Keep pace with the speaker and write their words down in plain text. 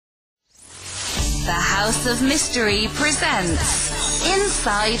The House of Mystery presents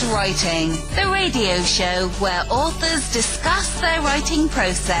Inside Writing, the radio show where authors discuss their writing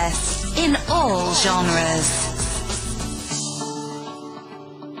process in all genres.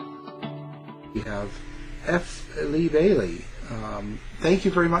 We have F. Lee Bailey. Thank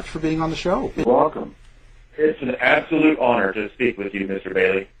you very much for being on the show. You're welcome. It's an absolute honor to speak with you, Mr.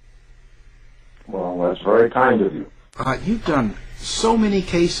 Bailey. Well, that's very kind of you. You've done so many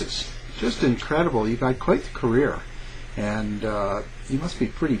cases. Just incredible. You've had quite the career, and you must be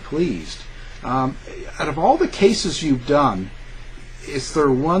pretty pleased. Out of all the cases you've done, is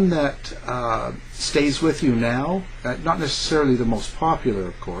there one that stays with you now? Not necessarily the most popular,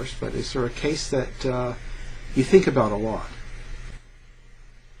 of course, but is there a case that you think about a lot?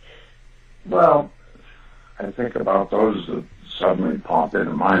 Well, I think about those that suddenly pop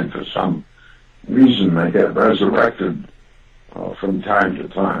into mind for some reason. They get resurrected from time to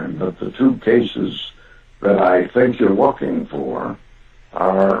time, but the two cases that I think you're looking for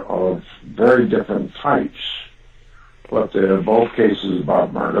are of very different types, but they're both cases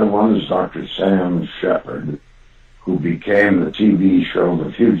about murder. One is Dr. Sam Shepard, who became the TV show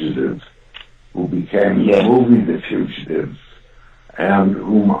The Fugitive, who became the movie The Fugitive, and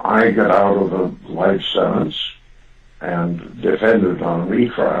whom I got out of a life sentence and defended on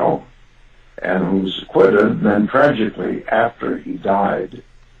retrial, and who was acquitted. And then tragically, after he died,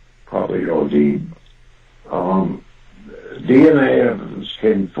 probably OD'd, DNA evidence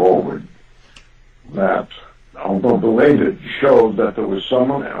came forward that, although belated, showed that there was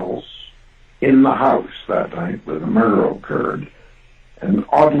someone else in the house that night where the murder occurred. And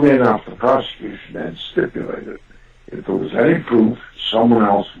oddly enough, the prosecution had stipulated if there was any proof someone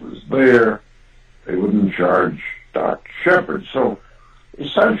else was there, they wouldn't charge Dr. Shepard. So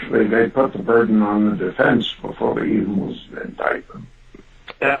essentially, they put the burden on the defense before they even was indicted.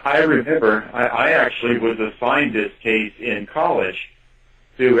 I remember I actually was assigned this case in college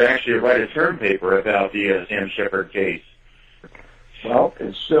to actually write a term paper about the Sam Shepard case. Well,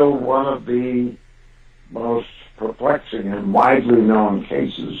 it's still one of the most perplexing and widely known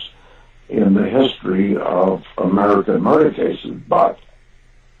cases in the history of American murder cases, but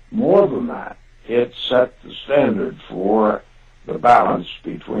more than that, it set the standard for the balance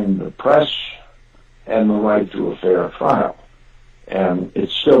between the press and the right to a fair trial. And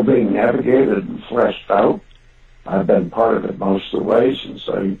it's still being navigated and fleshed out. I've been part of it most of the way since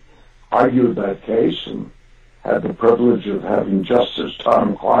I argued that case and had the privilege of having Justice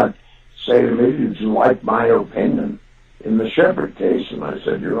Tom Clark say to me, "Did you like my opinion in the Shepard case?" And I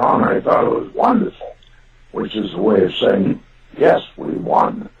said, "Your Honor, I thought it was wonderful," which is a way of saying, yes, we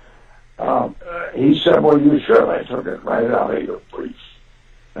won. He said, "Well, you should. I took it right out of your brief,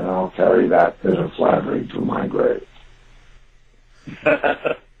 and I'll carry that bit of flattery to my grave."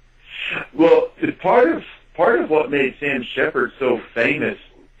 Well, part of what made Sam Shepard so famous,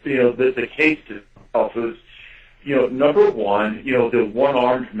 the case itself was, number one, the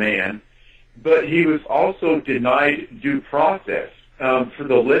one-armed man, but he was also denied due process. For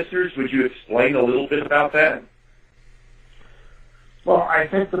the listeners, would you explain a little bit about that? Well, I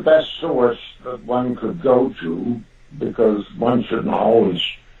think the best source that one could go to, because one shouldn't always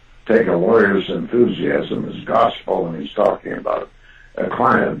take a lawyer's enthusiasm as gospel when he's talking about a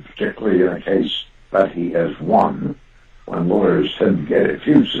client, particularly in a case that he has won, when lawyers tend to get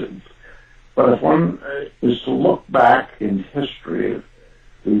effusive. But if one is to look back in history,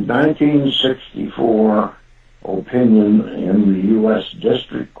 the 1964 opinion in the U.S.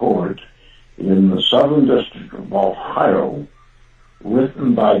 District Court in the Southern District of Ohio,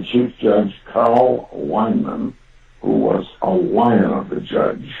 written by Chief Judge Carl Weinman, who was a lion of a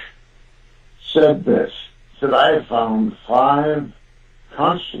judge, said this: "I have found 5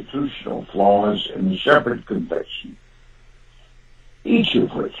 constitutional flaws in the Shepard conviction, each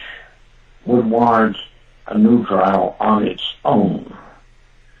of which would warrant a new trial on its own.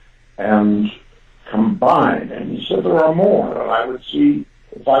 And combined," and he said there are more that I would see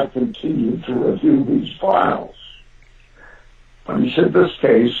if I continued to review these files. But he said this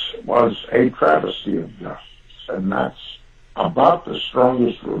case was a travesty of justice, and that's about the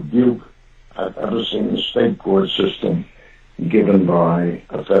strongest rebuke I've ever seen in the state court system given by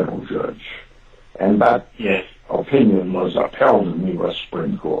a federal judge. And that opinion was upheld in the U.S.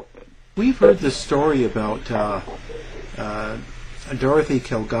 Supreme Court. We've heard this story about Dorothy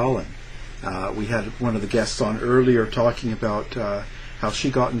Kilgallen. We had one of the guests on earlier talking about how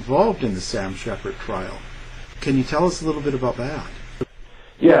she got involved in the Sam Shepard trial. Can you tell us a little bit about that?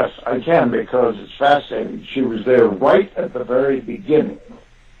 Yes, I can, because it's fascinating. She was there right at the very beginning.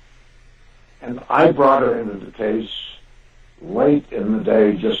 And I brought her into the case late in the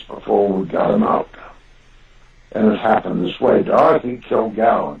day just before we got him out. And it happened this way. Dorothy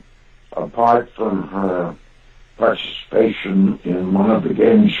Kilgallen, apart from her participation in one of the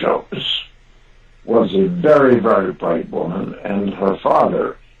game shows, was a very, very bright woman, and her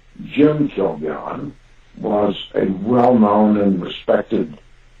father, Jim Kilgallen, was a well-known and respected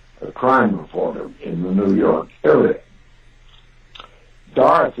crime reporter in the New York area.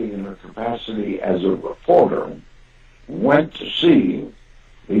 Dorothy, in her capacity as a reporter, went to see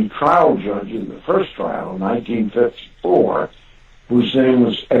the trial judge in the first trial in 1954, whose name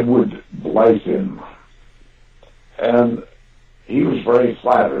was Edward Blythin. And he was very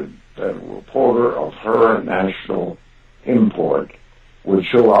flattered that a reporter of her national import would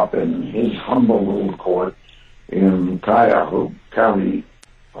show up in his humble little court in Cuyahoga County,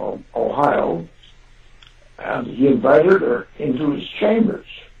 Ohio, and he invited her into his chambers.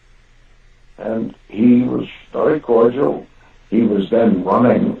 And he was very cordial. He was then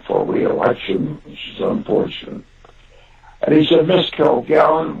running for re-election, which is unfortunate. And he said, "Miss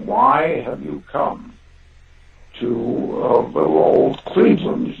Kilgallen, why have you come to little old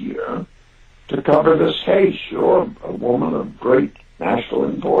Cleveland here to cover this case? You're a woman of great national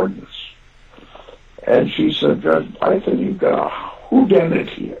importance." And she said, "Judge Blythin, you've got a whodunit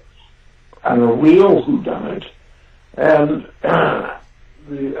here, and a real whodunit, and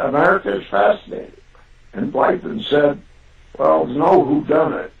the America is fascinated." And Blythin said, "Well, there's no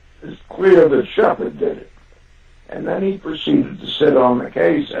whodunit. It's clear that Shepard did it." And then he proceeded to sit on the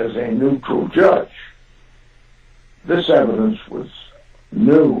case as a neutral judge. This evidence was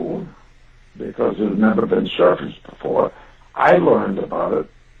new because it had never been surfaced before. I learned about it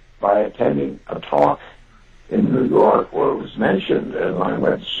by attending a talk in New York where it was mentioned, and I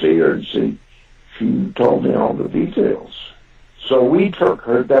went to see her, and she told me all the details. So we took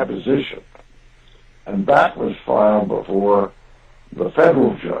her deposition, and that was filed before the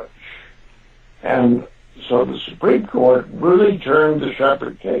federal judge. And so the Supreme Court really turned the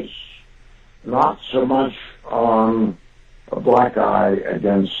Shepard case, not so much on a black eye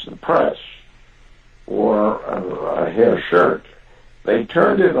against the press or a hair shirt. They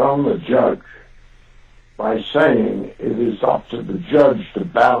turned it on the judge by saying it is up to the judge to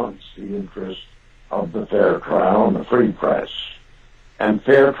balance the interest of the fair trial and the free press. And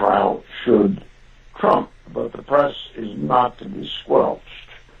fair trial should trump, but the press is not to be squelched.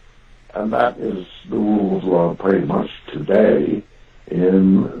 And that is the rule of law pretty much today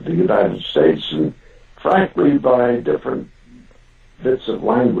in the United States, and frankly, by different bits of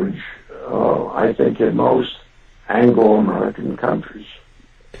language, I think in most Anglo-American countries.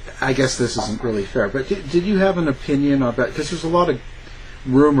 I guess this isn't really fair, but did you have an opinion on that? Because there's a lot of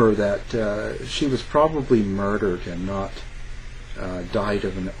rumor that she was probably murdered and not died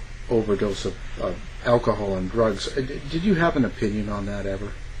of an overdose of alcohol and drugs. Did you have an opinion on that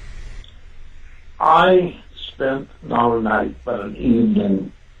ever? I spent not a night but an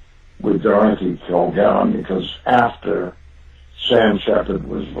evening with Dorothy Kilgallen because after Sam Shepard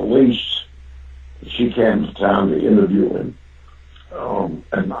was released, she came to town to interview him,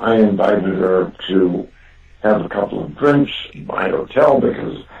 and I invited her to have a couple of drinks in my hotel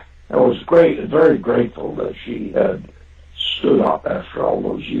because I was very grateful that she had stood up after all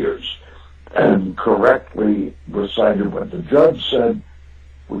those years and correctly recited what the judge said,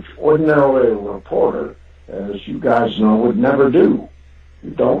 which ordinarily a reporter, as you guys know, would never do. You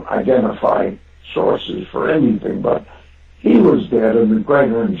don't identify sources for anything, but he was dead, and the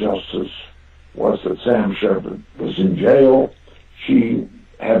greater injustice was that Sam Shepard was in jail. She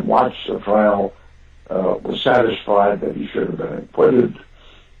had watched the trial, was satisfied that he should have been acquitted,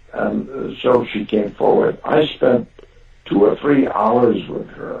 and so she came forward. I spent 2 or 3 hours with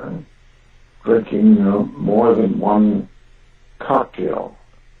her, drinking more than one cocktail.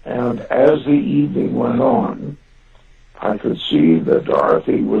 And as the evening went on, I could see that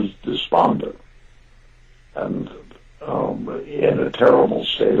Dorothy was despondent and in a terrible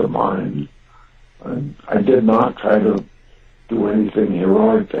state of mind. And I did not try to do anything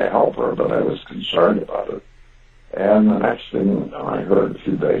heroic to help her, but I was concerned about it. And the next thing I heard a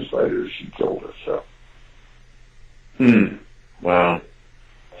few days later, she killed herself. Wow.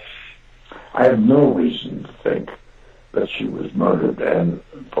 I have no reason to think that she was murdered, and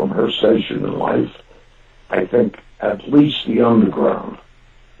from her station in life, I think at least the underground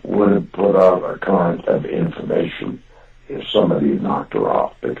would have put out a current of information if somebody knocked her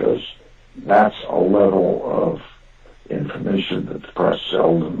off, because that's a level of information that the press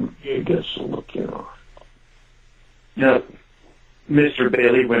seldom gets to look in on. Now, Mr.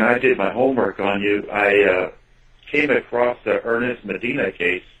 Bailey, when I did my homework on you, I came across the Ernest Medina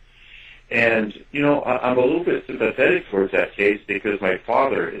case, And, I'm a little bit sympathetic towards that case because my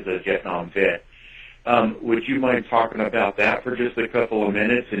father is a Vietnam vet. Would you mind talking about that for just a couple of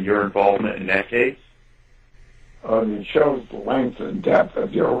minutes and your involvement in that case? It shows the length and depth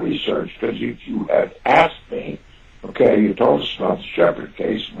of your research, because if you had asked me, okay, you told us about the Shepherd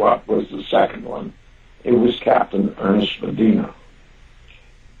case, what was the second one? It was Captain Ernest Medina.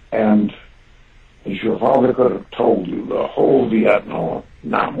 And as your father could have told you, the whole Vietnam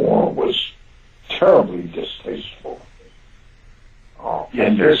War was terribly distasteful.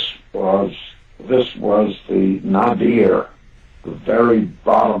 And this was the nadir, the very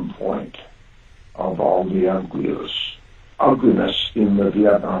bottom point of all the ugliness in the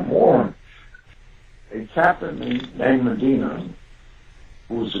Vietnam War. A captain named Medina,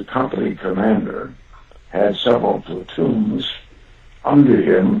 who was a company commander, had several platoons under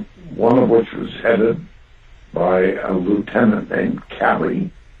him, one of which was headed by a lieutenant named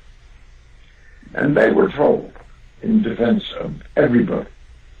Calley, and they were told, in defense of everybody,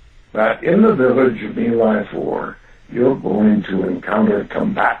 that in the village of My Lai 4, you're going to encounter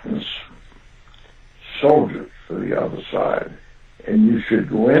combatants, soldiers for the other side, and you should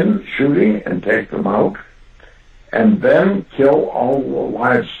go in shooting and take them out, and then kill all the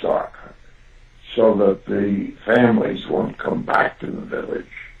livestock so that the families won't come back to the village.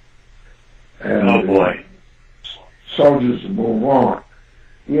 And oh boy. Soldiers move on.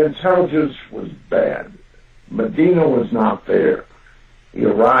 The intelligence was bad. Medina was not there. He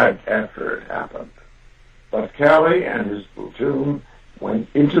arrived after it happened. But Kelly and his platoon went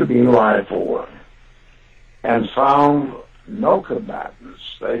into My Lai 4 and found no combatants.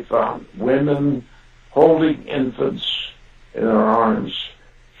 They found women holding infants in their arms,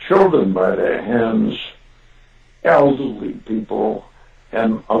 children by their hands, elderly people,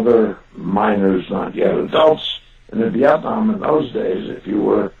 and other minors, not yet adults. And in Vietnam in those days, if you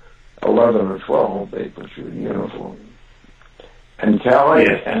were 11 or 12, they put you in uniform. And Kelly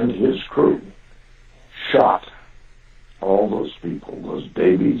and his crew shot all those people, those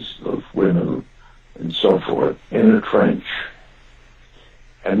babies, those women, and so forth, in a trench.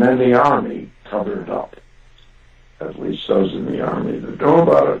 And then the army covered it up. At least those in the army that know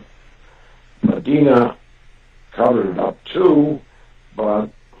about it. Medina covered it up too, but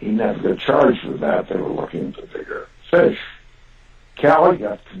he never got charged with that. They were looking to bigger fish. Kelly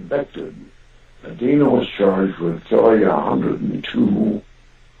got convicted. Medina was charged with killing 102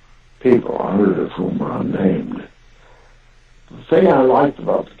 people, 100 of whom are unnamed. The thing I liked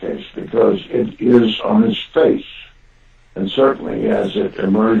about the case, because it is on its face, and certainly as it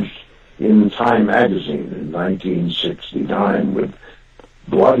emerged in Time magazine in 1969 with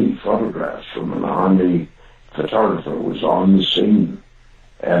bloody photographs from an army photographer who was on the scene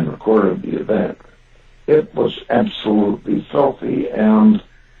and recorded the event. It was absolutely filthy and,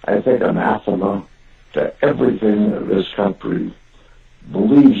 I think, anathema to everything that this country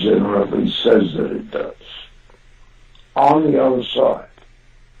believes in, or at least says that it does. On the other side,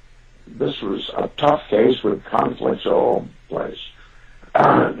 this was a tough case with conflicts all over the place.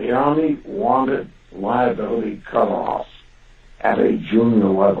 The Army wanted liability cut off at a junior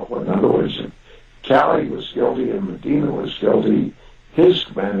level. In other words, if Kelly was guilty and Medina was guilty, his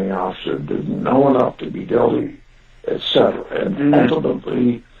commanding officer didn't know enough to be guilty, etc. And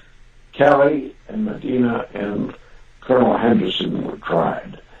ultimately, Kelly and Medina and Colonel Henderson were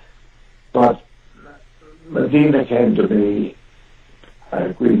tried. But Medina came to me. I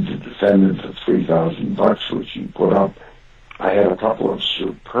agreed to defend him for $3,000, which he put up. I had a couple of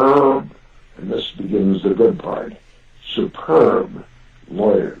superb, and this begins the good part, superb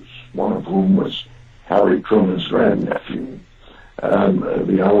lawyers, one of whom was Harry Truman's grandnephew.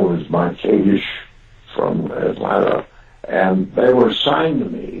 The other was Mike Kadish from Atlanta, and they were assigned to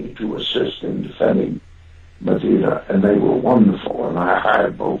me to assist in defending Medina, and they were wonderful, and I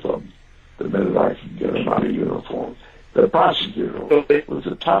hired both of them the minute I could get them out of uniform. The prosecutor was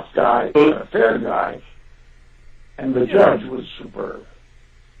a tough guy, a fair guy, and the judge was superb.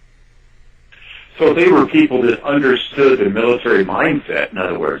 So they were people that understood the military mindset, in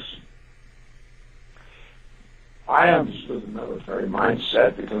other words. I understood the military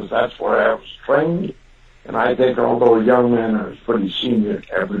mindset because that's where I was trained, and I think although a young man is pretty senior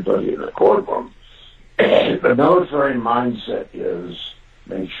to everybody in the courtroom, the military mindset is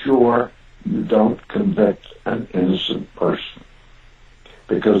make sure you don't convict an innocent person.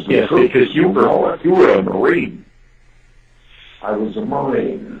 Because the truth because you were a Marine. I was a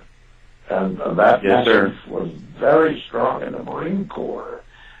Marine, and that message was very strong in the Marine Corps.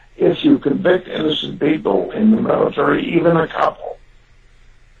 If you convict innocent people in the military, even a couple,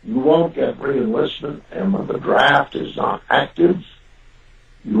 you won't get re-enlistment, and when the draft is not active,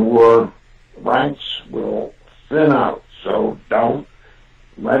 your ranks will thin out. So don't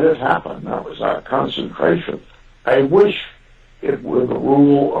let it happen. That was our concentration. I wish it were the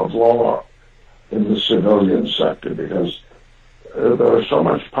rule of law in the civilian sector, because there is so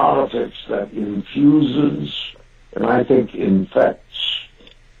much politics that infuses and I think infects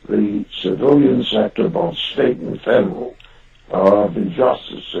the civilian sector, both state and federal, of the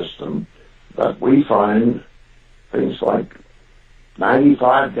justice system, that we find things like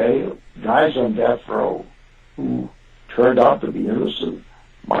 95 guys on death row who turned out to be innocent.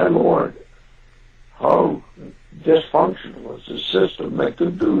 My Lord, how dysfunctional was the system that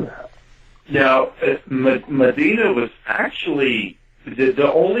could do that? Now, Medina was actually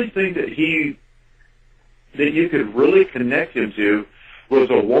the only thing that you could really connect him to was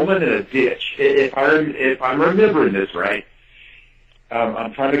a woman in a ditch. If I'm remembering this right,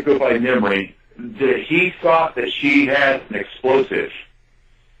 I'm trying to go by memory, that he thought that she had an explosive.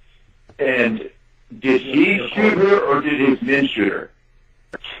 And did he shoot her or did his men shoot her?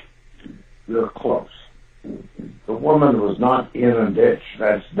 You're close. The woman was not in a ditch.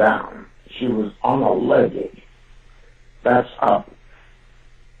 That's down. She was on a ledge. That's up.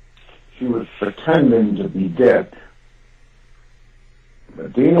 She was pretending to be dead.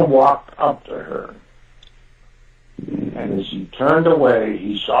 Medina walked up to her, and as he turned away,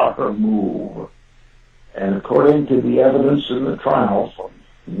 he saw her move. And according to the evidence in the trial from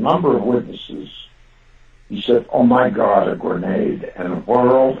a number of witnesses, he said, "Oh my God, a grenade," and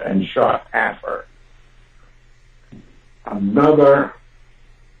whirled and shot at her. Another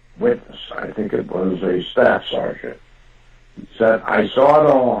witness, I think it was a staff sergeant, said, "I saw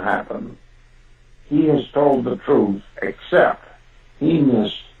it all happen. He has told the truth, except he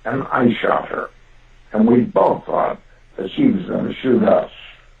missed and I shot her. And we both thought that she was going to shoot us."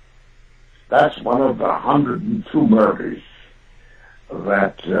 That's one of the 102 murders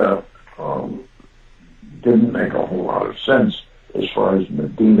that didn't make a whole lot of sense as far as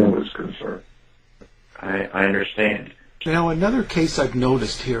Medina was concerned. I understand. Now, another case I've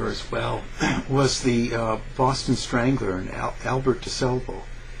noticed here as well was the Boston Strangler and Albert DeSalvo.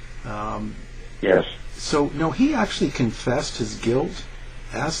 Yes. So, no, he actually confessed his guilt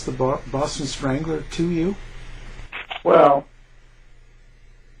as the Boston Strangler to you? Well,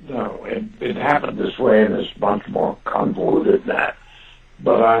 no, it happened this way, and it's much more convoluted than that.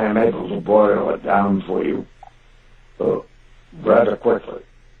 But I am able to boil it down for you rather quickly.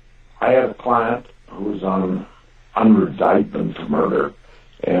 I had a client who was under indictment for murder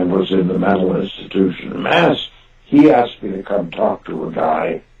and was in the mental institution in Mass. He asked me to come talk to a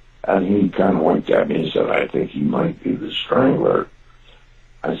guy, and he kind of winked at me and said, "I think he might be the Strangler."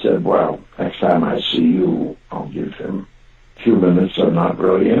 I said, "Well, next time I see you, I'll give him a few minutes. I'm not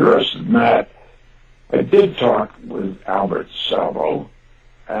really interested in that." I did talk with Albert DeSalvo,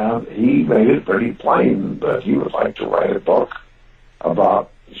 and he made it pretty plain that he would like to write a book about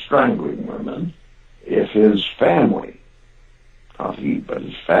strangling women if his family, not he, but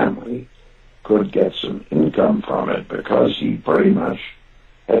his family, could get some income from it, because he pretty much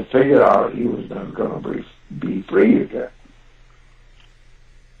had figured out he was never going to be free again.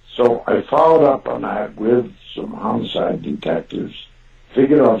 So I followed up on that with some homicide detectives,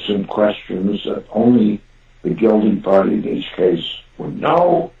 figured out some questions that only the guilty party in each case would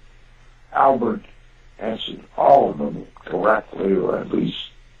know. Albert answered all of them correctly, or at least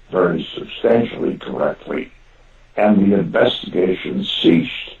very substantially correctly, and the investigation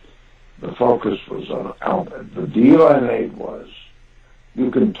ceased. The focus was on Albert. The deal I made was,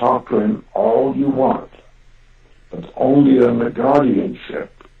 you can talk to him all you want, but only on the guardianship,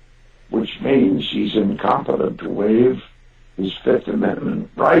 which means he's incompetent to waive his Fifth Amendment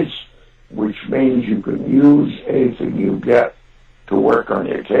rights, which means you can use anything you get to work on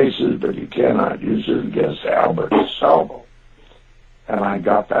your cases, but you cannot use it against Albert DeSalvo. And I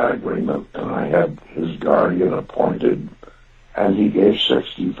got that agreement, and I had his guardian appointed, and he gave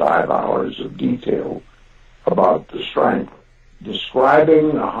 65 hours of detail about the strangler,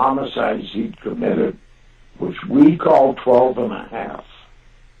 describing the homicides he'd committed, which we call 12 and a half,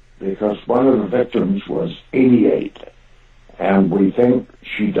 because one of the victims was 88, and we think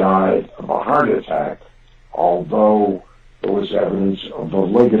she died of a heart attack, although there was evidence of the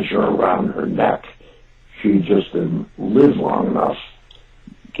ligature around her neck. She just didn't live long enough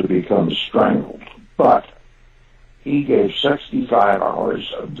to become strangled. But he gave 65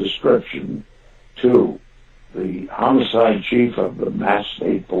 hours of description to the homicide chief of the Mass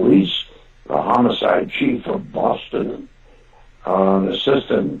State Police, the homicide chief of Boston, an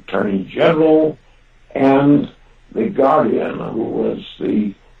assistant attorney general, and the guardian, who was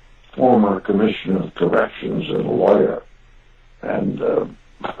the former commissioner of corrections and a lawyer. And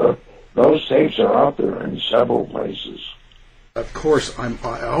Those tapes are out there in several places. Of course,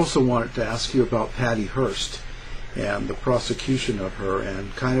 I also wanted to ask you about Patty Hearst and the prosecution of her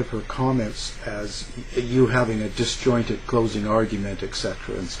and kind of her comments as you having a disjointed closing argument,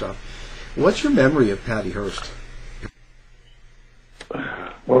 etc. and stuff. What's your memory of Patty Hearst?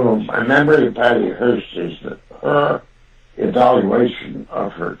 Well, my memory of Patty Hearst is that her evaluation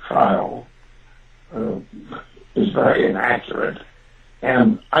of her trial is very inaccurate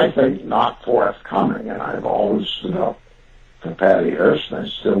and I think not forthcoming, and I've always stood up for Patty Hearst, and I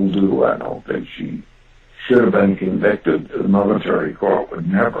still do. I don't think she should have been convicted. The military court would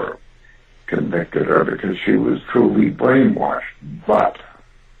never convicted her because she was truly brainwashed. But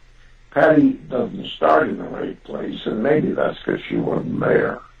Patty doesn't start in the right place, and maybe that's because she wasn't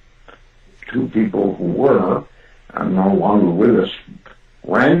there. Two people who were are no longer with us.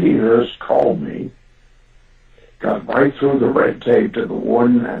 Randy Hearst called me, got right through the red tape to the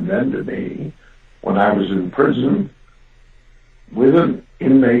warden and then to me when I was in prison with an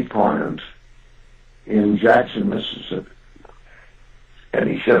inmate client in Jackson, Mississippi. And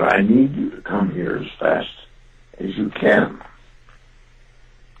he said, I need you to come here as fast as you can.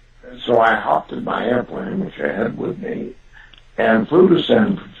 And so I hopped in my airplane, which I had with me, and flew to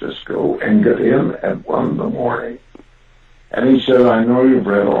San Francisco and got in at 1 in the morning. And he said, I know you've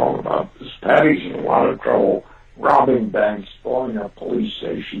read all about this. Patty's in a lot of trouble, robbing banks, blowing up police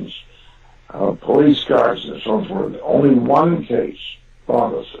stations, police cars, and so forth. Only one case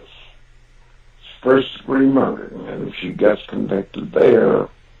bothers us. It's first-degree murder. And if she gets convicted there,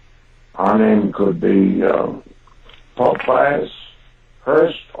 our name could be prowess,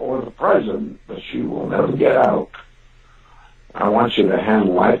 Hearst, or the president, but she will never get out. I want you to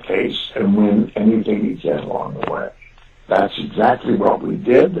handle that case and win anything you can along the way. That's exactly what we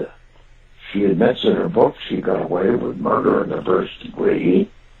did. She admits in her book she got away with murder in the first degree.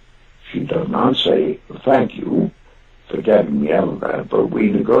 She does not say thank you for getting me out of that, but we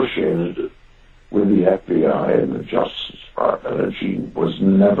negotiated it with the FBI and the Justice Department, and she was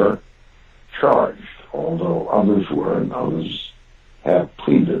never charged, although others were, and others have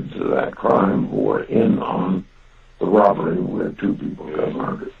pleaded to that crime who were in on the robbery where 2 people got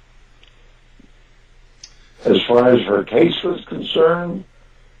murdered. As far as her case was concerned,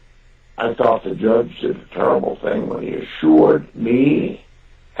 I thought the judge did a terrible thing when he assured me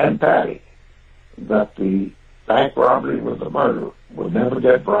and Patty that the bank robbery with the murder would never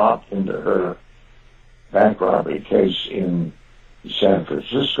get brought into her bank robbery case in San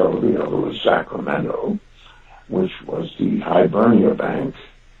Francisco. The other was Sacramento, which was the Hibernia Bank.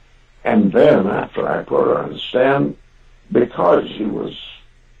 And then, after I put her on the stand, because he was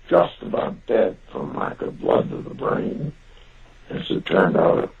just about dead from lack of blood to the brain, as it turned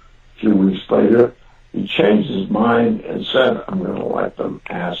out a few weeks later, he changed his mind and said, I'm going to let them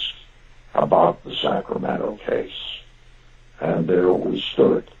ask about the Sacramento case. And there we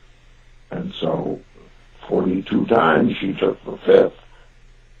stood. And so 42 times she took the 5th.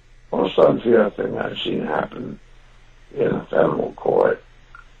 Most unfair thing I've seen happen in a federal court.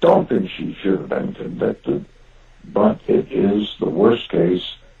 Don't think she should have been convicted, but it is the worst case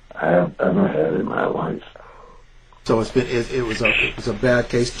I have ever had in my life. So it was a bad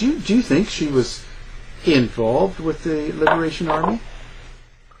case. Do you think she was involved with the Liberation Army?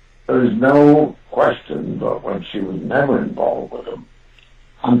 There's no question, but when she was never involved with them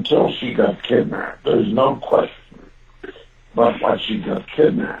until she got kidnapped. There's no question, but when she got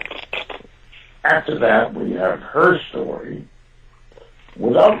kidnapped. After that, we have her story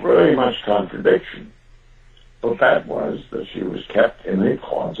without very much contradiction. But that was that she was kept in a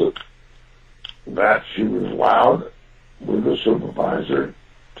closet, that she was allowed with the supervisor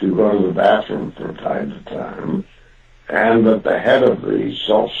to go to the bathroom from time to time, and that the head of the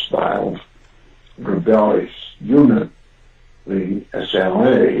self-styled rebellious unit, the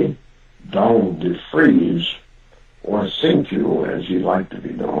SLA, Donald DeFreeze, or Cinque, as he liked to be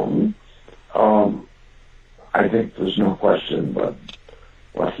known, I think there's no question but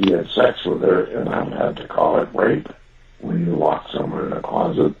what he had sex with her, and I would have to call it rape when you lock someone in a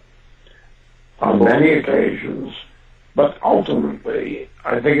closet on many occasions. But ultimately,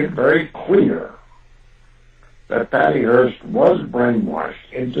 I think it's very clear that Patty Hearst was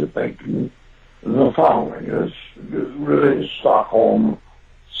brainwashed into thinking the following. It's really a Stockholm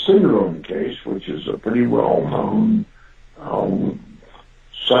Syndrome case, which is a pretty well-known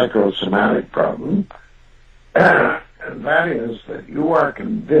psychosomatic problem. And that is that you are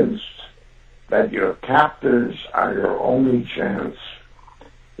convinced that your captors are your only chance,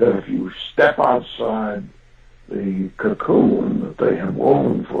 that if you step outside the cocoon that they have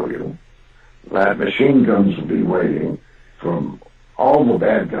woven for you, that machine guns will be waiting from all the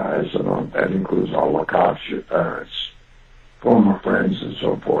bad guys, and that includes all the cops, your parents, former friends, and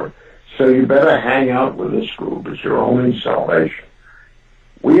so forth. So you better hang out with this group. It's your only salvation.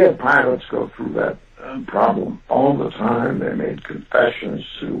 We had pilots go through that problem all the time. They made confessions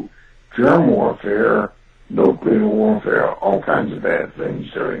to germ warfare, nuclear warfare, all kinds of bad things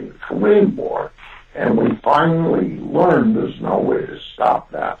during the Korean War. And we finally learned there's no way to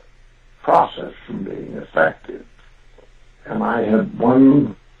stop that process from being effective. And I had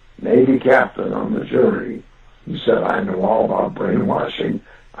one Navy captain on the jury who said, I know all about brainwashing.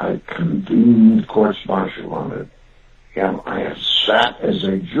 I convened courts-martial on it. And I have sat as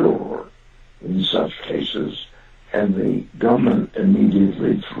a juror in such cases, and the government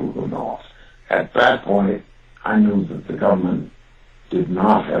immediately threw them off. At that point, I knew that the government did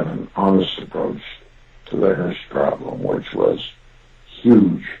not have an honest approach to the Hearst problem, which was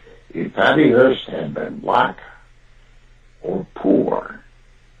huge. If Patty Hearst had been black or poor,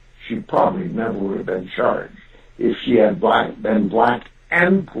 she probably never would have been charged. If she had been black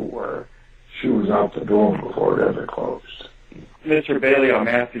and poor, she was out the door before it ever closed. Mr. Bailey, I'm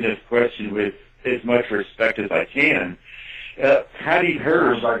asking this question with as much respect as I can. Patty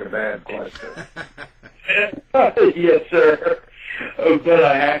Hearst... Sounds like a bad question. Yes, sir. But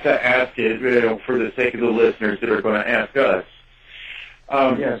I have to ask it, for the sake of the listeners that are going to ask us.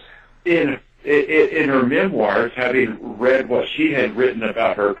 Yes. In her memoirs, having read what she had written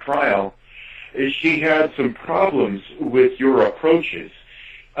about her trial, she had some problems with your approaches.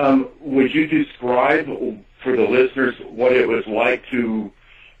 Would you describe for the listeners what it was like to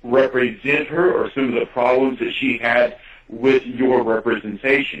represent her, or some of the problems that she had with your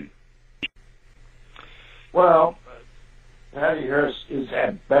representation? Well, Patty Hearst is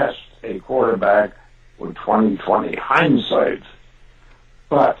at best a quarterback with 20/20 hindsight.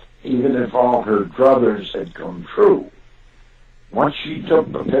 But even if all her druthers had come true, once she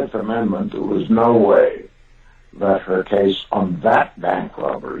took the Fifth Amendment, there was no way that her case on that bank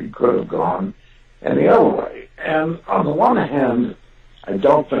robbery could have gone any other way. And on the one hand, I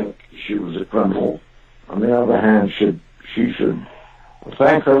don't think she was a criminal. On the other hand, she should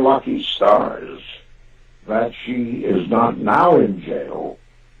thank her lucky stars that she is not now in jail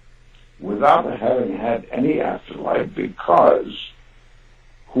without having had any afterlife, because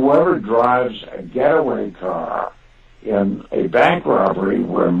whoever drives a getaway car in a bank robbery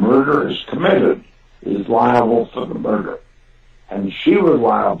where murder is committed is liable for the murder. And she was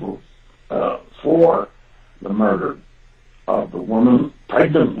liable for the murder of the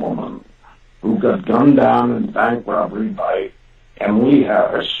pregnant woman, who got gunned down in bank robbery by Emily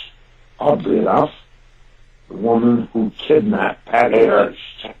Harris, oddly enough, the woman who kidnapped Patty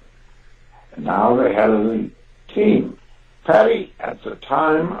Hearst. And now they had a team. Patty, at the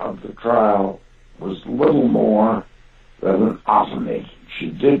time of the trial, was little more than an automaton. She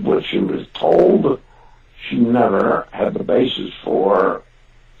did what she was told. She never had the basis for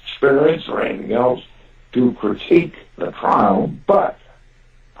experience or anything else to critique the trial, but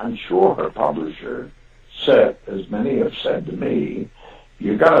I'm sure her publisher said, as many have said to me,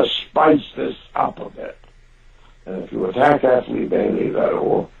 you got to spice this up a bit. And if you attack Athlete Bailey, that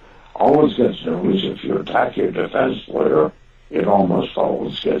always gets news. If you attack your defense lawyer, it almost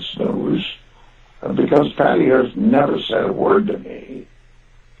always gets news. Because Patty Hearst never said a word to me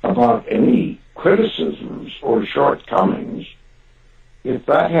about any criticisms or shortcomings. If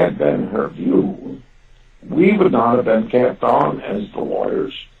that had been her view, we would not have been kept on as the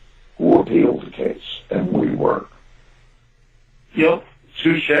lawyers who appealed the case, and we were.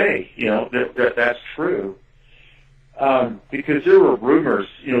 Touche. That's true. Because there were rumors,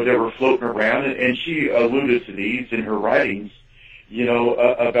 that were floating around, and she alluded to these in her writings,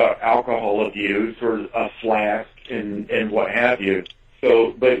 about alcohol abuse or a flask and what have you.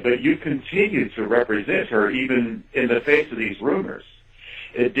 So, but you continued to represent her even in the face of these rumors.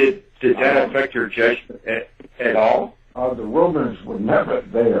 Did that affect your judgment at all? The rumors were never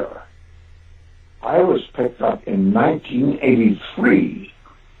there. I was picked up in 1983,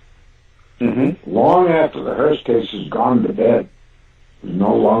 long after the Hearst case has gone to bed. It was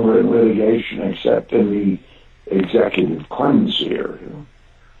no longer in litigation except in the executive clemency area.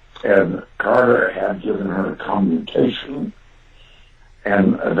 And Carter had given her a commutation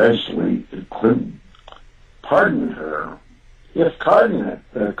and eventually could pardon her. If Carter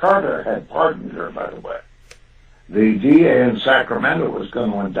had pardoned her, by the way, the DA in Sacramento was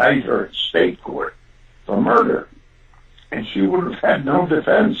going to indict her in state court for murder, and she would have had no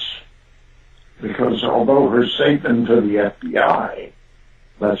defense, because although her statement to the FBI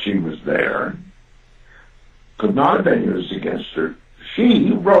that she was there could not have been used against her,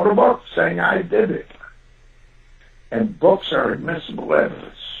 she wrote a book saying, I did it. And books are admissible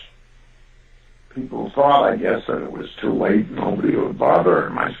evidence. People thought, I guess, that it was too late, nobody would bother,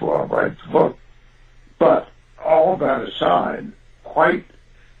 and might as well write the book. But all that aside, quite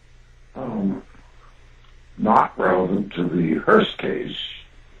not relevant to the Hearst case,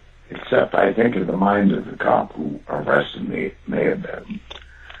 except I think in the mind of the cop who arrested me, may have been.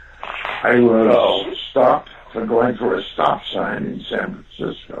 I was stopped for going through a stop sign in San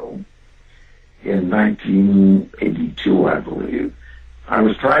Francisco in 1982, I believe. I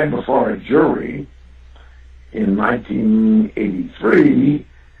was tried before a jury in 1983,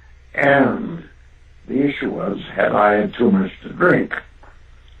 and the issue was, had I had too much to drink?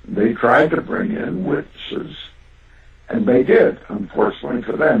 They tried to bring in witnesses, and they did. Unfortunately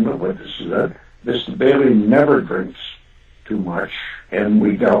for them, the witnesses said, Mr. Bailey never drinks too much, and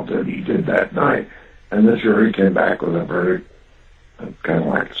we dealt that he did that night. And the jury came back with a verdict, kind of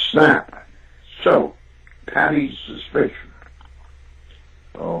like a snap. So, Patty's suspicion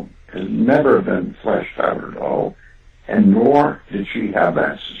has never been fleshed out at all, and nor did she have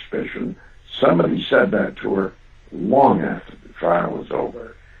that suspicion. Somebody said that to her long after the trial was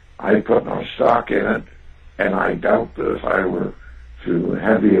over. I put no stock in it, and I doubt that if I were to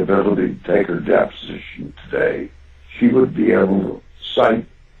have the ability to take her deposition today, she would be able to cite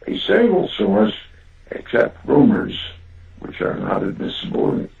a single source except rumors, which are not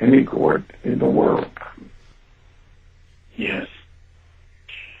admissible in any court in the world. Yes.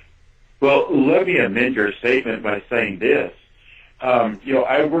 Well, let me amend your statement by saying this.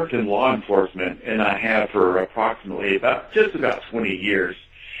 I worked in law enforcement, and I have for approximately about 20 years.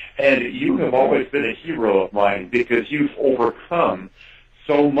 And you have always been a hero of mine because you've overcome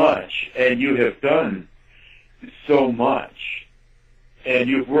so much, and you have done so much, and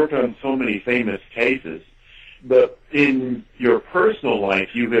you've worked on so many famous cases. But in your personal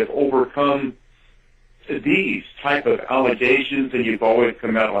life, you have overcome these type of allegations, and you've always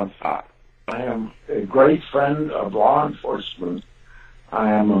come out on top. I am a great friend of law enforcement.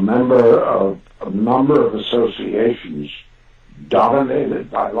 I am a member of a number of associations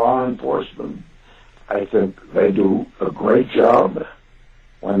dominated by law enforcement. I think they do a great job.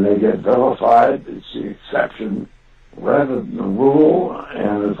 When they get vilified, it's the exception rather than the rule.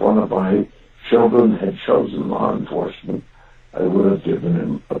 And if one of my children had chosen law enforcement, I would have given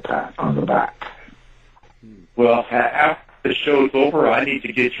him a pat on the back. Well, after the show's over, I need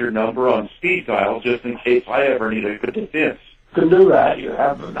to get your number on speed dial just in case I ever need a good defense. You can do that. You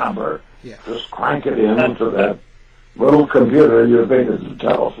have the number. Yeah. Just crank it into that little computer you think is a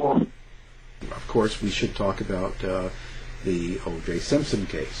telephone. Of course, we should talk about the O.J. Simpson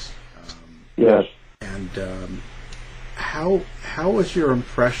case. Yes. And how was your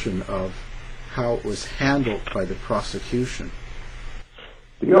impression of how it was handled by the prosecution?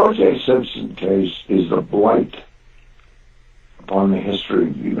 The O.J. Simpson case is a blight upon the history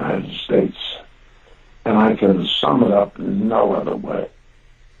of the United States, and I can sum it up in no other way.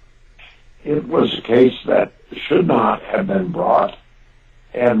 It was a case that should not have been brought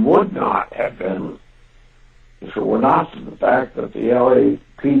and would not have been if it were not for the fact that the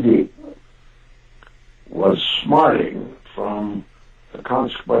LAPD was smarting from the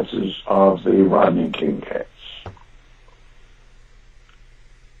consequences of the Rodney King case.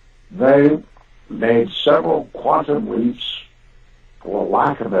 They made several quantum leaps for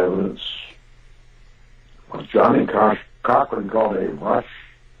lack of evidence, what Johnny Cochran called a rush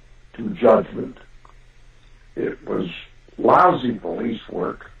to judgment. It was lousy police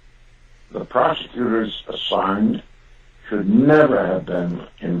work. The prosecutors assigned should never have been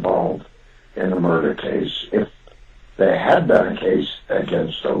involved in a murder case. If there had been a case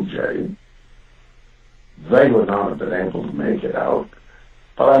against O.J., they would not have been able to make it out.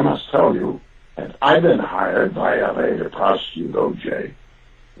 But I must tell you, and I've been hired by LA to prosecute O.J.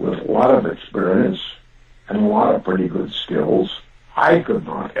 with a lot of experience and a lot of pretty good skills. I could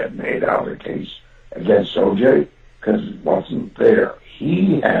not have made out a case against O.J. because it wasn't there.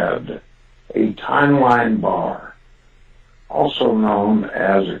 He had a timeline bar, also known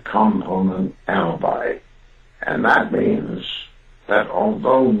as a component alibi. And that means that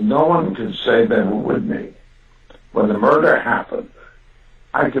although no one can say they were with me, when the murder happened,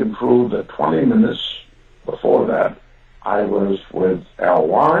 I can prove that 20 minutes before that, I was with Al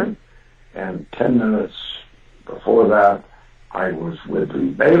Warren, and 10 minutes before that, I was with Lee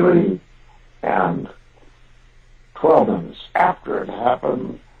Bailey, and 12 minutes after it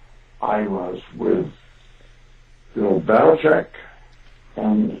happened, I was with Bill Belichick,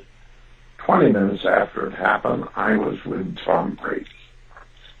 and 20 minutes after it happened, I was with Tom Brady.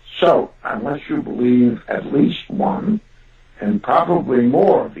 So, unless you believe at least one, and probably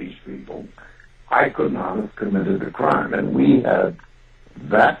more of these people, I could not have committed a crime. And we had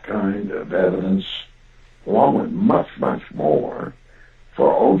that kind of evidence, along with much, much more.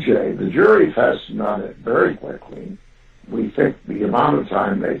 For O.J., the jury fastened on it very quickly. We think the amount of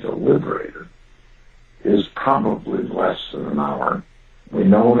time they deliberated is probably less than an hour. We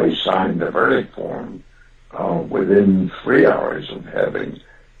know they signed the verdict form within 3 hours of having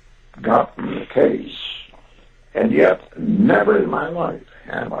gotten the case. And yet, never in my life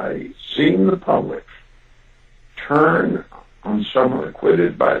have I seen the public turn on someone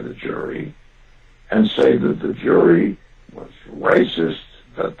acquitted by the jury and say that the jury was racist,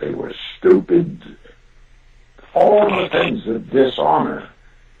 that they were stupid, all the things that dishonor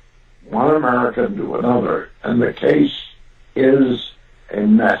one American to another. And the case is a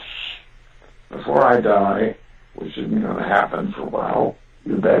mess. Before I die, which isn't going to happen for a while,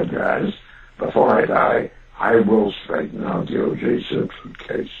 you bad guys, before I die, I will straighten out the O.J. Simpson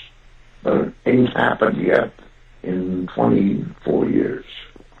case. But it ain't happened yet in 24 years.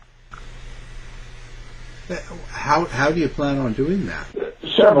 How do you plan on doing that?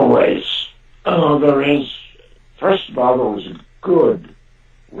 Several ways. There is, first of all, there was a good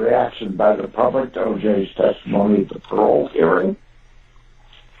reaction by the public to O.J.'s testimony at the parole hearing.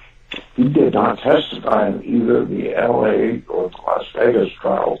 He did not testify in either the L.A. or the Las Vegas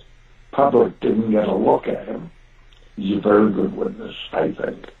trials. Public didn't get a look at him. He's a very good witness, I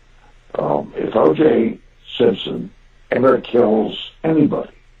think. If O.J. Simpson ever kills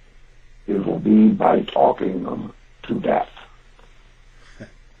anybody, it will be by talking them to death.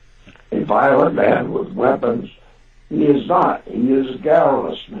 A violent man with weapons, he is not. He is a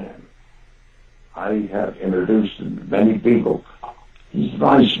garrulous man. I have introduced him to many people. He's a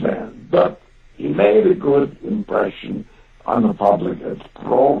nice man, but he made a good impression on the public at the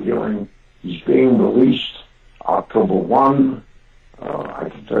parole hearing. He's being released October 1. I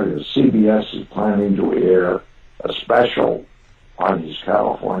can tell you CBS is planning to air a special on his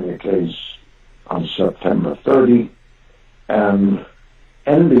California case on September 30, and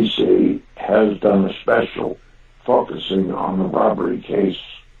NBC has done a special focusing on the robbery case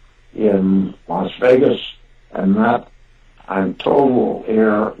in Las Vegas, and that, I'm told, will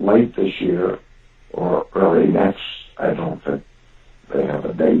air late this year or early next. I don't think they have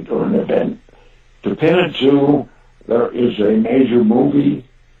a date or an event to pin it to. There is a major movie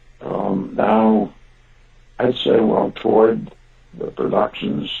now, I'd say, well, toward the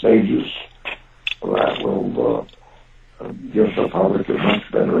production stages that will give the public a much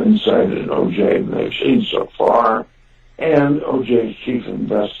better insight into O.J. than they've seen so far. And O.J.'s chief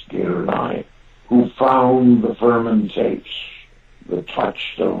investigator and I, who found the Furman tapes, the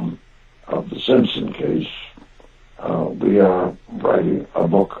touchstone of the Simpson case, we are writing a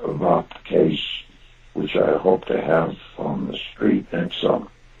book about the case, which I hope to have on the street next summer.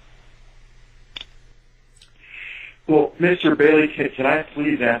 Well, Mr. Bailey, can I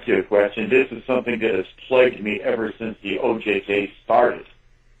please ask you a question? This is something that has plagued me ever since the O.J. case started.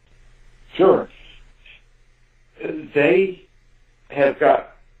 Sure. They have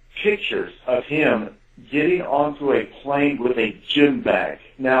got pictures of him getting onto a plane with a gym bag.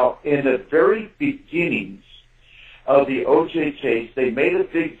 Now, in the very beginnings of the O.J. case, they made a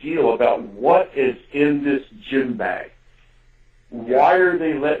big deal about what is in this gym bag. Why are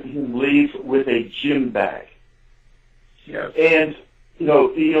they letting him leave with a gym bag? Yes. And, you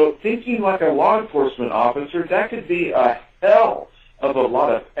know, thinking like a law enforcement officer, that could be a hell of a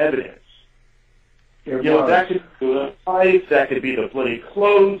lot of evidence. That could be the knife, that could be the bloody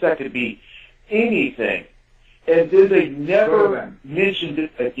clothes, that could be anything. And then they never mentioned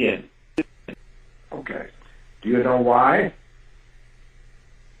it again. Okay. Do you know why?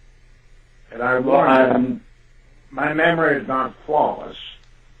 And I warn my memory is not flawless,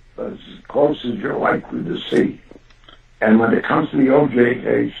 but it's as close as you're likely to see. And when it comes to the O.J.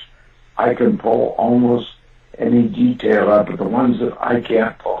 case, I can pull almost any detail up, but the ones that I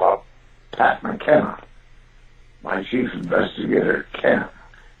can't pull up, Pat McKenna, my chief investigator, can.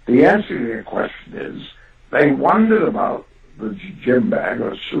 The answer to your question is, they wondered about the gym bag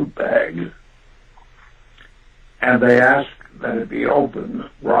or suit bag, and they asked that it be opened.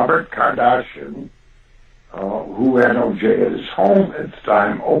 Robert Kardashian, who had O.J. at his home at the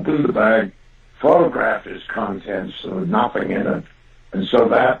time, opened the bag, photographed its contents, there was nothing in it, and so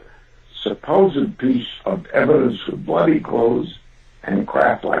that supposed piece of evidence with bloody clothes and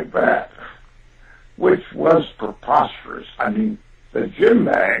crap like that, which was preposterous. I mean, the gym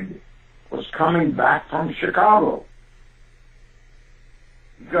bag was coming back from Chicago.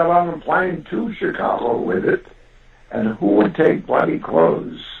 He got on the plane to Chicago with it, and who would take bloody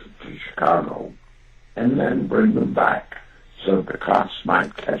clothes to Chicago and then bring them back so the cops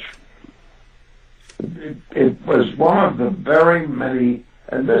might catch him? It was one of the very many,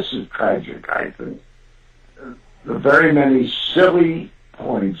 and this is tragic, I think, the very many silly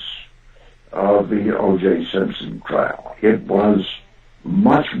points of the O.J. Simpson trial. It was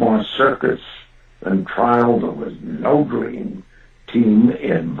much more circus than trial. There was no dream team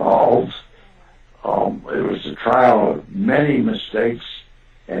involved. It was a trial of many mistakes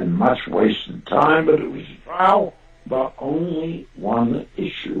and much wasted time, but it was a trial about only one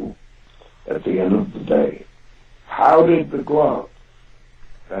issue at the end of the day. How did the glove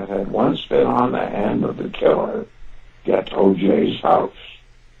that had once been on the hand of the killer get to O.J.'s house?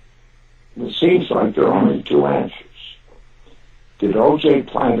 It seems like there are only two answers. Did O.J.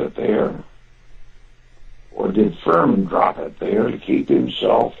 plant it there, or did Furman drop it there to keep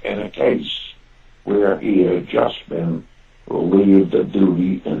himself in a case where he had just been relieved of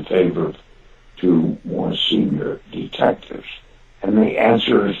duty in favor of two more senior detectives? And the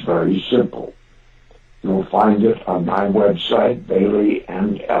answer is very simple. You'll find it on my website,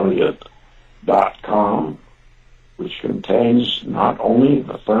 BaileyandElliott.com, which contains not only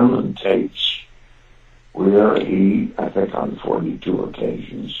the Furman tapes, where he, I think on 42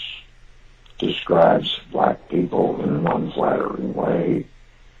 occasions, describes black people in an unflattering way,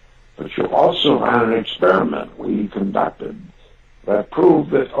 but you'll also find an experiment we conducted that proved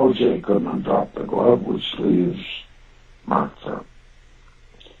that O.J. couldn't have dropped the glove, which leaves Mark Furman.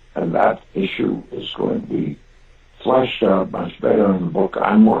 And that issue is going to be fleshed out much better in the book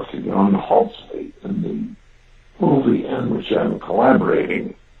I'm working on, hopefully in the movie in which I'm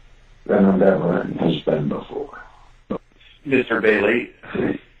collaborating than it ever has been before. Mr. Bailey,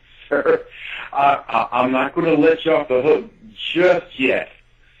 sir, I'm not going to let you off the hook just yet,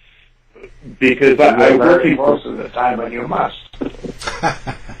 because I work most of the time, and you must.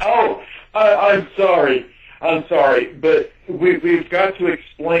 Oh, I'm sorry, but we've got to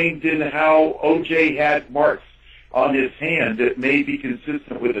explain then how O.J. had marks on his hand that may be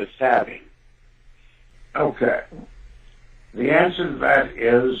consistent with a stabbing. Okay. The answer to that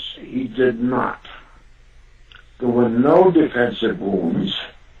is he did not. There were no defensive wounds.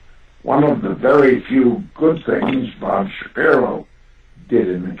 One of the very few good things Bob Shapiro did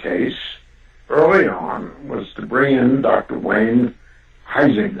in the case early on was to bring in Dr. Wayne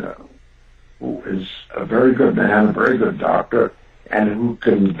Heisinger, who is a very good man, a very good doctor, and who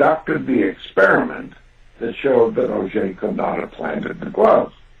conducted the experiment that showed that O.J. could not have planted the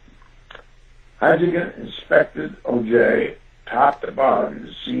glove. Heisinger inspected O.J. top to bottom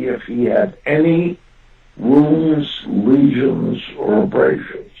to see if he had any wounds, lesions, or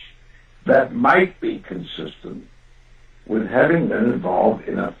abrasions that might be consistent with having been involved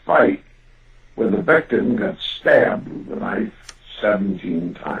in a fight where the victim got stabbed with a knife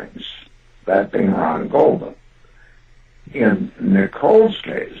 17 times, that being Ron Goldman. In Nicole's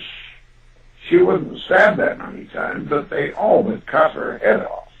case, she wasn't stabbed that many times, but they all but cut her head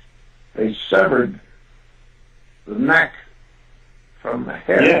off. They severed the neck from the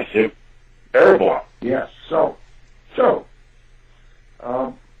head. Yes, it's terrible. Yes,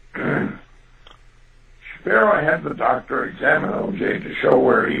 Shapiro had the doctor examine O.J. to show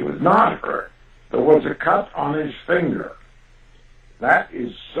where he was not hurt. There was a cut on his finger. That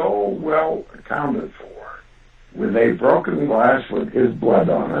is so well accounted for, with a broken glass with his blood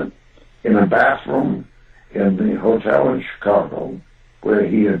on it, in a bathroom in the hotel in Chicago where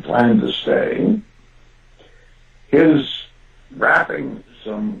he had planned to stay, his wrapping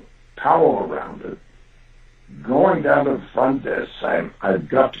some towel around it, going down to the front desk saying, I've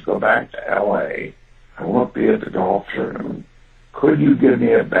got to go back to L.A., I won't be at the golf tournament, could you give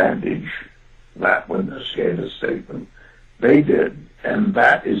me a bandage? That witness gave a statement. They did, and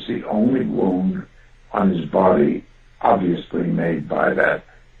that is the only wound on his body obviously made by that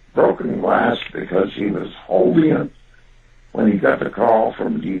broken glass, because he was holding it when he got the call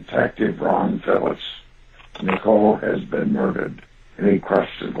from Detective Ron Phillips. Nicole has been murdered, and he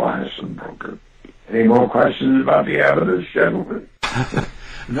crushed the glass and broke it. Any more questions about the evidence, gentlemen?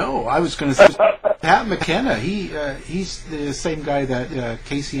 No, I was going to say Pat McKenna. He's the same guy that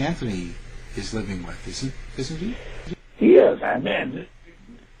Casey Anthony is living with, isn't he? He is, and then,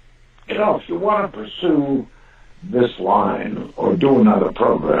 if you want to pursue this line or do another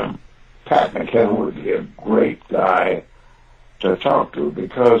program, Pat McKenna would be a great guy to talk to,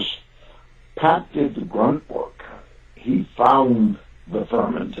 because Pat did the grunt work. He found the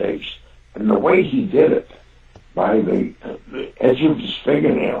Furman tapes, and the way he did it, by the edge of his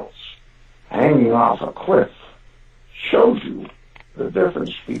fingernails hanging off a cliff, shows you the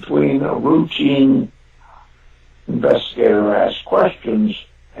difference between a routine investigator asks questions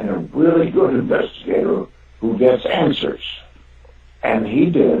and a really good investigator who gets answers. And he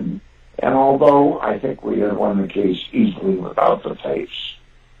did, And although I think we had won the case easily without the tapes,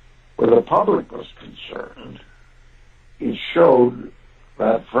 where the public was concerned, it showed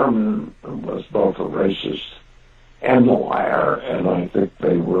that Furman was both a racist and a liar, and I think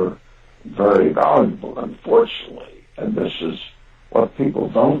they were very valuable, unfortunately. And this is what people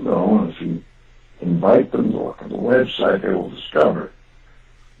don't know, and if you invite them to look at the website, they will discover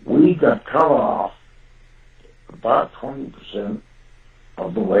we got cut off about 20%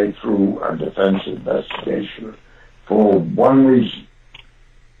 of the way through our defense investigation for one reason.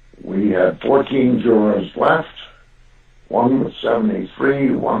 We had 14 jurors left. One was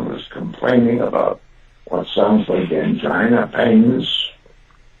 73, one was complaining about what sounds like angina pains,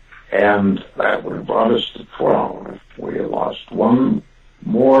 and that would have brought us to 12 if we had lost one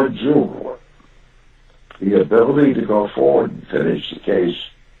more juror. The ability to go forward and finish the case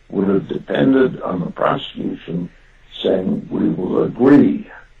would have depended on the prosecution saying we will agree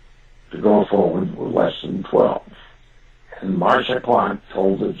to go forward with less than 12. And Marcia Clark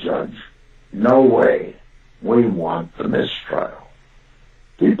told the judge, no way, we want the mistrial.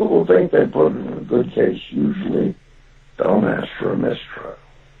 People who think they put in a good case usually don't ask for a mistrial.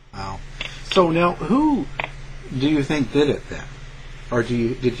 Wow. So now, who do you think did it then? Or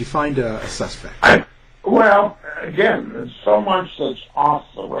did you find a suspect? Well, again, there's so much that's off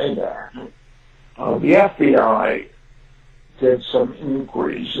the radar. The FBI did some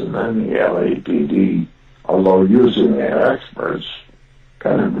inquiries, and then the LAPD, although using their experts,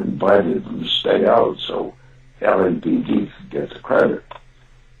 kind of invited them to stay out so LAPD could get the credit.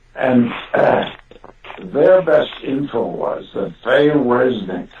 And their best info was that Faye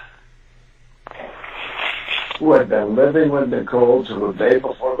Resnick, who had been living with Nicole till the day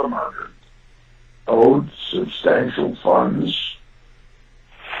before the murder, owed substantial funds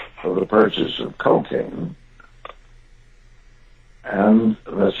for the purchase of cocaine, and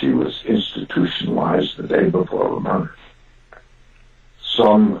that she was institutionalized the day before the murder.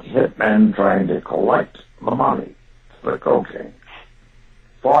 Some hitmen trying to collect the money for the cocaine,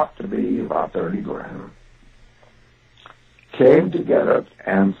 thought to be about 30 grand, came together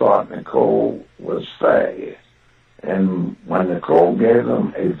and thought Nicole was Faye. And when Nicole gave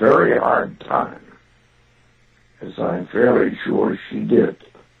them a very hard time, as I'm fairly sure she did,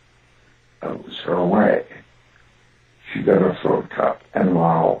 it was her way, she got her throat cut. And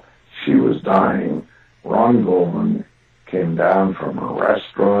while she was dying, Ron Goldman came down from a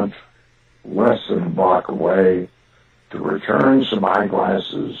restaurant less than a block away to return some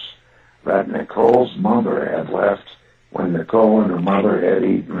eyeglasses that Nicole's mother had left when Nicole and her mother had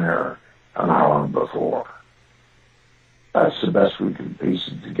eaten there an hour before. That's the best we can piece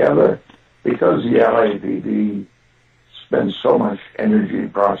it together, because the LAPD spends so much energy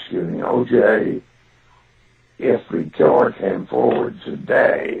prosecuting O.J. If the killer came forward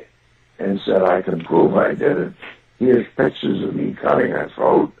today and said, I can prove I did it, here's pictures of me cutting her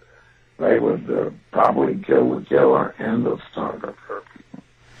throat, they would probably kill the killer and the photographer.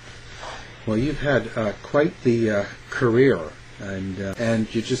 Well, you've had quite the career,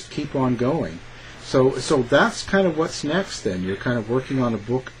 and you just keep on going. So that's kind of what's next then. You're kind of working on a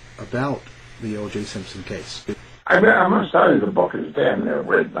book about the O.J. Simpson case. I must tell you, the book is damn near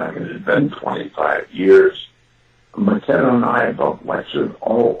written. I mean, it's been 25 years. McKenna and I have both lectured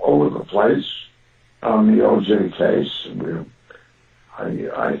all over the place on the O.J. case.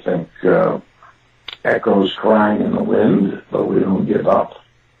 I think echoes crying in the wind, but we don't give up.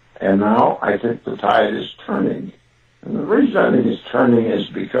 And now I think the tide is turning. And the reason I think it's turning is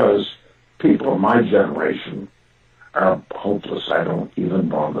because people of my generation are hopeless. I don't even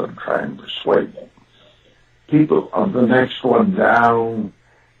bother to try and persuade them. People of the next one down,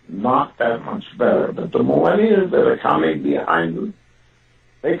 not that much better. But the millennials that are coming behind them,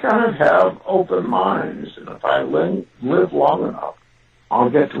 they kind of have open minds. And if I live long enough, I'll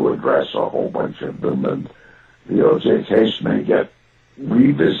get to address a whole bunch of them, and the O.J. case may get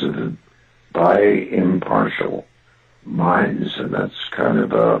revisited by impartial minds, and that's kind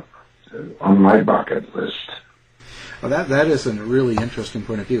of on my bucket list. Well, that is a really interesting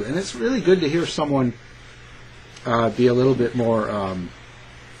point of view, and it's really good to hear someone be a little bit more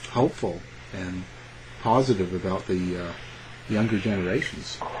hopeful and positive about the younger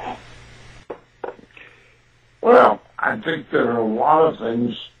generations. Well, I think there are a lot of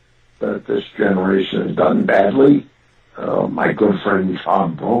things that this generation has done badly. My good friend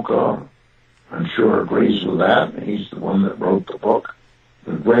Tom Brokaw, I'm sure, agrees with that. He's the one that wrote the book,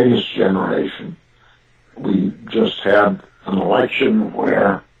 The Greatest Generation. We just had an election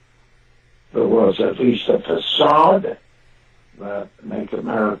where there was at least a facade that Make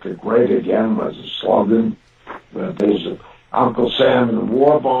America Great Again was a slogan. That there's Uncle Sam and the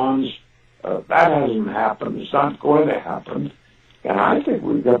war bonds. That hasn't happened. It's not going to happen. And I think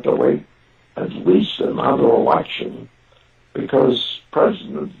we've got to wait at least another election, because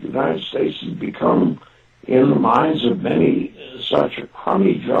President of the United States has become, in the minds of many, such a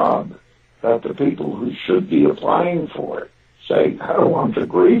crummy job that the people who should be applying for it say, I don't want the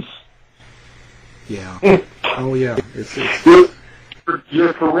grief. Yeah. Oh, yeah.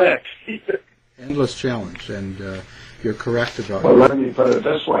 You're correct. Endless challenge, and you're correct about Well, let me put it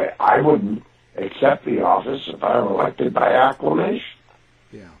this way. I wouldn't accept the office if I were elected by acclamation.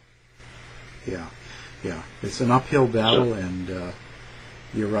 Yeah. It's an uphill battle, and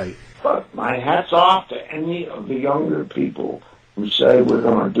you're right. But my hat's off to any of the younger people who say we're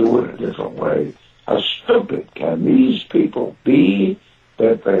going to do it a different way. How stupid can these people be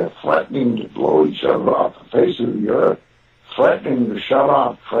that they're threatening to blow each other off the face of the earth, threatening to shut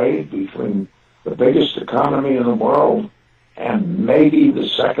off trade between the biggest economy in the world and maybe the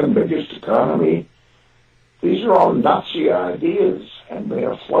second biggest economy? These are all Nazi ideas, and they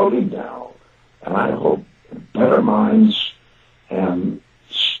are floating now. And I hope better minds and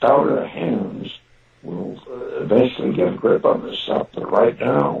stouter hands will eventually get a grip on this stuff. But right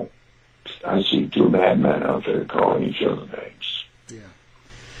now, I see two madmen out there calling each other names. Yeah.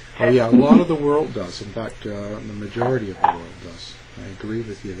 Oh, yeah, a lot of the world does. In fact, the majority of the world does. I agree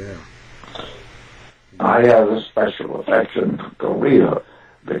with you there. I have a special affection for Korea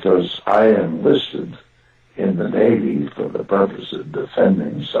because I enlisted in the Navy for the purpose of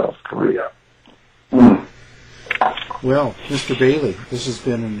defending South Korea. Well, Mr. Bailey, this has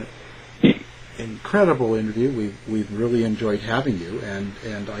been an incredible interview. We've really enjoyed having you,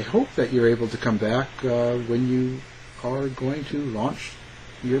 and I hope that you're able to come back when you are going to launch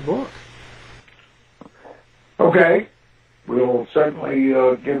your book. Okay. We'll certainly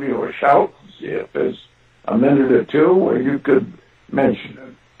give you a shout, see if there's a minute or two where you could mention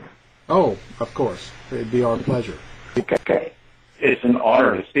it. Oh, of course. It'd be our pleasure. Okay. It's an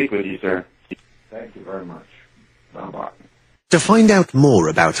honor to speak with you, sir. Thank you very much. Bye-bye. To find out more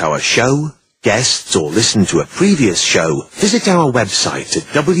about our show, guests, or listen to a previous show, visit our website at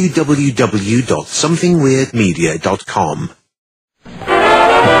www.somethingweirdmedia.com.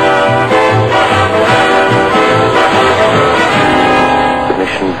 The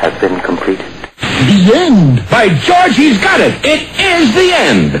mission has been completed. The end! By George, he's got it! It is the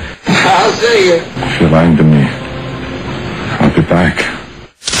end! I'll see you. If you're lying to me, I'll be back.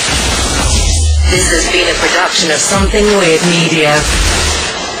 This has been a production of Something Weird Media.